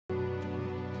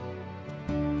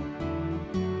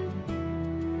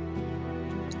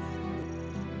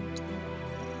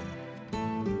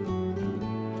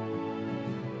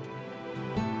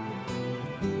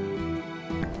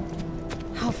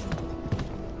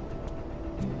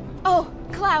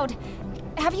Cloud!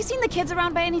 Have you seen the kids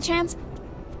around by any chance?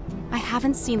 I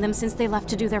haven't seen them since they left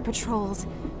to do their patrols.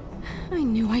 I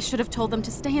knew I should have told them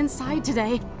to stay inside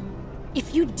today.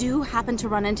 If you do happen to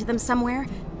run into them somewhere,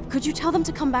 could you tell them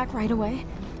to come back right away?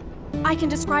 I can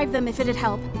describe them if it'd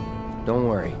help. Don't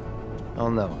worry.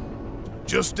 I'll know.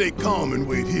 Just stay calm and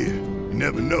wait here. You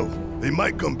never know. They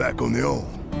might come back on their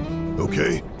own.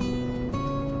 Okay?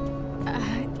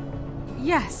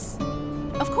 Yes.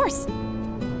 Of course.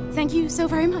 Thank you so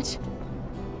very much.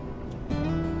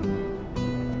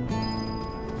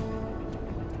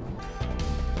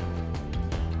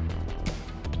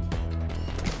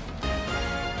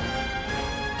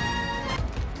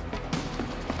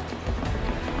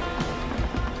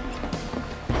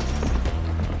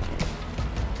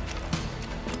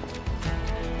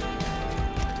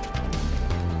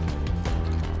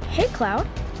 Hey, Cloud.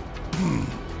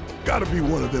 Gotta be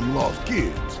one of them lost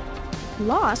kids.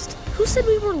 Lost? Who said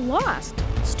we were lost?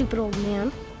 Stupid old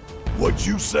man. What'd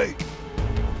you say?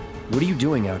 What are you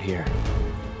doing out here?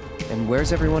 And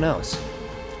where's everyone else?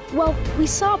 Well, we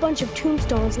saw a bunch of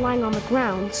tombstones lying on the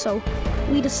ground, so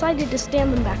we decided to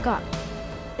stand them back up.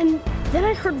 And then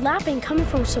I heard laughing coming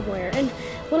from somewhere, and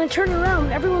when I turned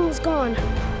around, everyone was gone.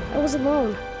 I was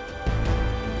alone.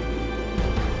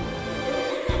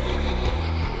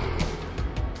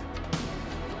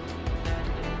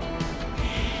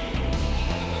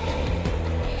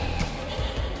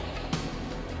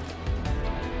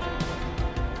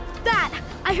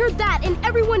 I heard that, and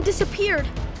everyone disappeared.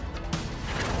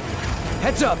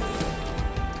 Heads up!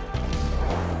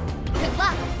 Good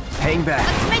luck. Hang back.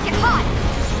 Let's make it hot.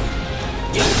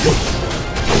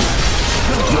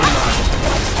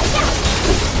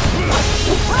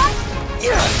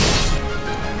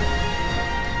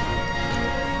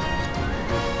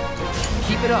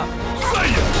 Keep it up. Say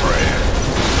your prayer.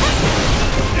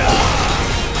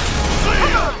 Say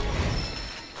it.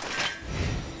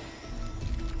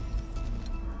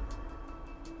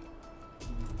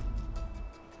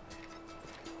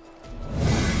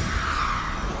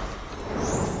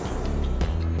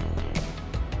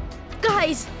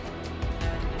 Guys!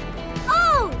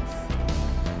 Oh!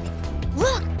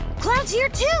 Look! Cloud's here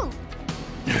too!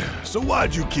 So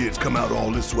why'd you kids come out all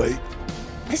this way?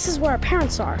 This is where our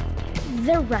parents are.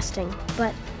 They're resting,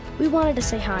 but we wanted to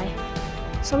say hi.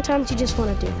 Sometimes you just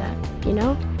want to do that, you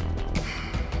know?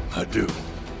 I do.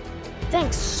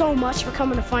 Thanks so much for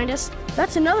coming to find us.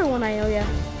 That's another one I owe you.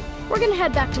 We're gonna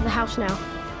head back to the house now.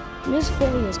 Ms.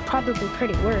 Foley is probably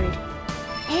pretty worried.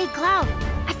 Hey, Cloud!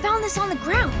 I found this on the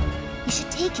ground. You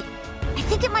should take it. I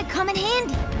think it might come in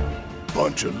handy.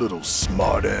 Bunch of little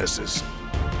smartasses.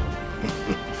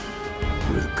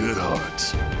 With good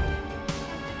hearts.